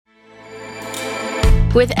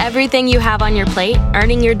With everything you have on your plate,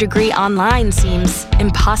 earning your degree online seems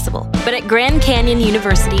impossible. But at Grand Canyon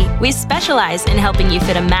University, we specialize in helping you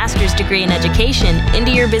fit a master's degree in education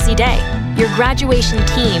into your busy day. Your graduation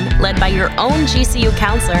team, led by your own GCU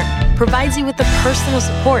counselor, provides you with the personal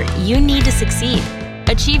support you need to succeed.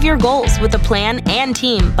 Achieve your goals with a plan and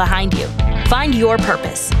team behind you. Find your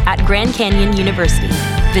purpose at Grand Canyon University.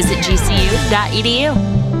 Visit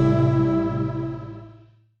gcu.edu.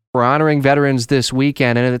 We're honoring veterans this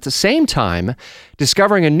weekend, and at the same time,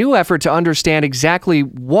 discovering a new effort to understand exactly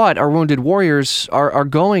what our wounded warriors are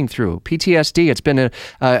going through. PTSD, it's been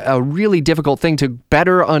a really difficult thing to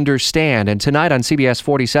better understand. And tonight on CBS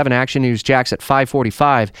 47 Action News Jax at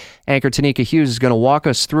 5:45, anchor Tanika Hughes is going to walk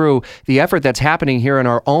us through the effort that's happening here in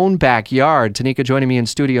our own backyard. Tanika joining me in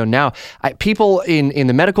studio now. People in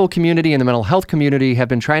the medical community and the mental health community have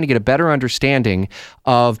been trying to get a better understanding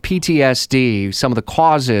of PTSD, some of the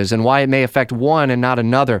causes, and why it may affect one and not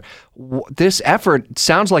another. This effort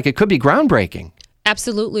sounds like it could be groundbreaking.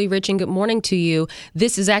 Absolutely, Rich, and good morning to you.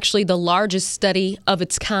 This is actually the largest study of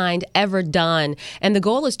its kind ever done, and the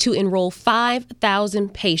goal is to enroll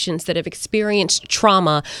 5,000 patients that have experienced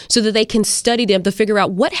trauma so that they can study them to figure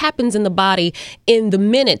out what happens in the body in the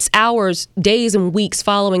minutes, hours, days, and weeks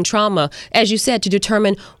following trauma, as you said, to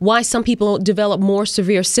determine why some people develop more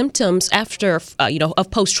severe symptoms after,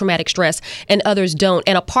 of post-traumatic stress and others don't.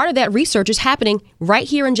 And a part of that research is happening right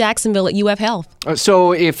here in Jacksonville at UF Health.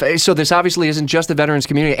 So this obviously isn't just the veterans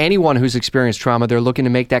community. Anyone who's experienced trauma, they're looking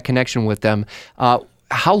to make that connection with them.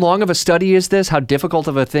 How long of a study is this? How difficult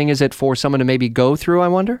of a thing is it for someone to maybe go through, I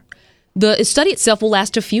wonder? The study itself will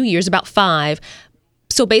last a few years, about 5.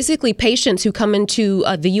 So basically, patients who come into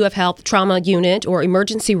the UF Health trauma unit or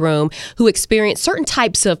emergency room who experience certain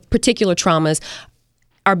types of particular traumas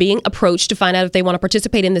are being approached to find out if they want to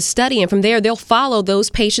participate in this study. And from there, they'll follow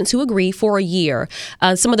those patients who agree for a year.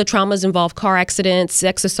 Some of the traumas involve car accidents,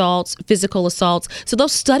 sex assaults, physical assaults. So they'll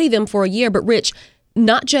study them for a year. But Rich,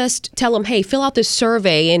 not just tell them, hey, fill out this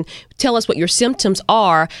survey and tell us what your symptoms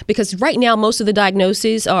are, because right now, most of the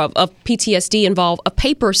diagnoses of PTSD involve a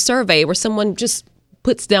paper survey where someone just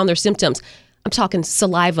puts down their symptoms. I'm talking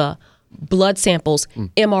saliva, blood samples,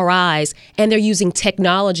 MRIs, and they're using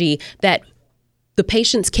technology that the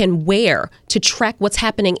patients can wear to track what's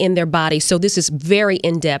happening in their body. So this is very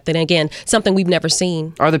in-depth. And again, something we've never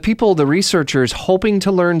seen. Are the researchers, hoping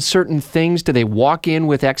to learn certain things? Do they walk in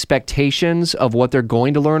with expectations of what they're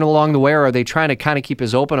going to learn along the way? Or are they trying to kind of keep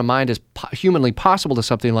as open a mind as humanly possible to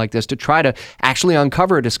something like this to try to actually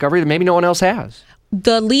uncover a discovery that maybe no one else has?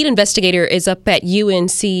 The lead investigator is up at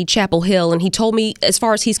UNC Chapel Hill, and he told me, as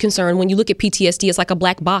far as he's concerned, when you look at PTSD, it's like a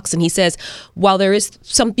black box. And he says, while there is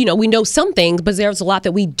some, we know some things, but there's a lot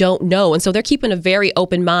that we don't know. And so they're keeping a very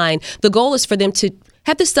open mind. The goal is for them to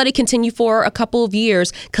have this study continue for a couple of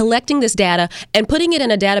years, collecting this data and putting it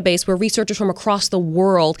in a database where researchers from across the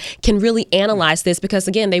world can really analyze this, because,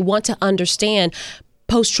 again, they want to understand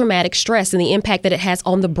post-traumatic stress and the impact that it has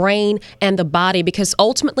on the brain and the body, because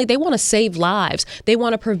ultimately they want to save lives. They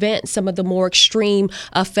want to prevent some of the more extreme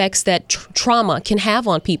effects that trauma can have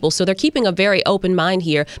on people. So they're keeping a very open mind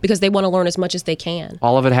here because they want to learn as much as they can.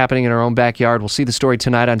 All of it happening in our own backyard. We'll see the story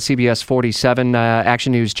tonight on CBS 47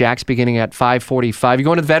 Action News Jax beginning at 5:45. You're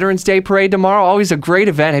going to the Veterans Day Parade tomorrow? Always a great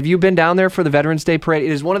event. Have you been down there for the Veterans Day Parade?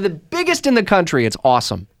 It is one of the biggest in the country. It's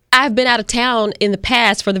awesome. I've been out of town in the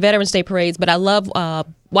past for the Veterans Day parades, but I love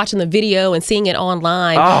watching the video and seeing it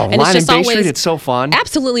online. Oh, and Line and Bay Street, it's so fun.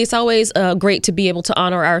 Absolutely. It's always great to be able to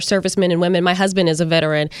honor our servicemen and women. My husband is a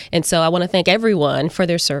veteran, and so I want to thank everyone for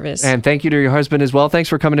their service. And thank you to your husband as well. Thanks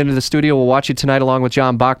for coming into the studio. We'll watch you tonight along with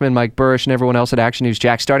John Bachman, Mike Burrish, and everyone else at Action News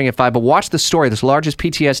Jax starting at 5. But watch the story, this largest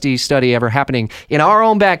PTSD study ever happening in our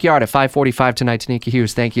own backyard at 5:45 tonight. Tanika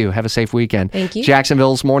Hughes, thank you. Have a safe weekend. Thank you.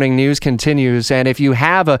 Jacksonville's Morning News continues. And if you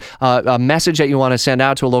have a message that you want to send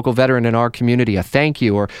out to a local veteran in our community, a thank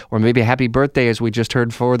you, or maybe a happy birthday, as we just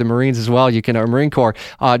heard for the Marines as well, you can, Marine Corps,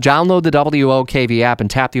 download the WOKV app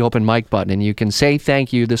and tap the open mic button, and you can say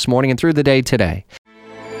thank you this morning and through the day today.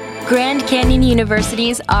 Grand Canyon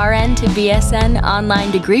University's RN to BSN online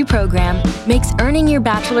degree program makes earning your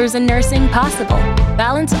bachelor's in nursing possible.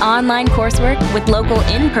 Balance online coursework with local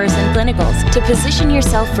in-person clinicals to position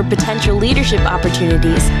yourself for potential leadership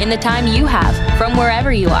opportunities in the time you have from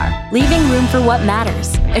wherever you are, leaving room for what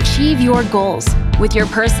matters. Achieve your goals with your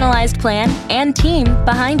personalized plan and team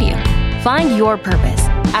behind you. Find your purpose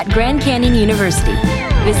at Grand Canyon University.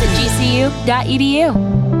 Visit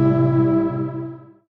gcu.edu.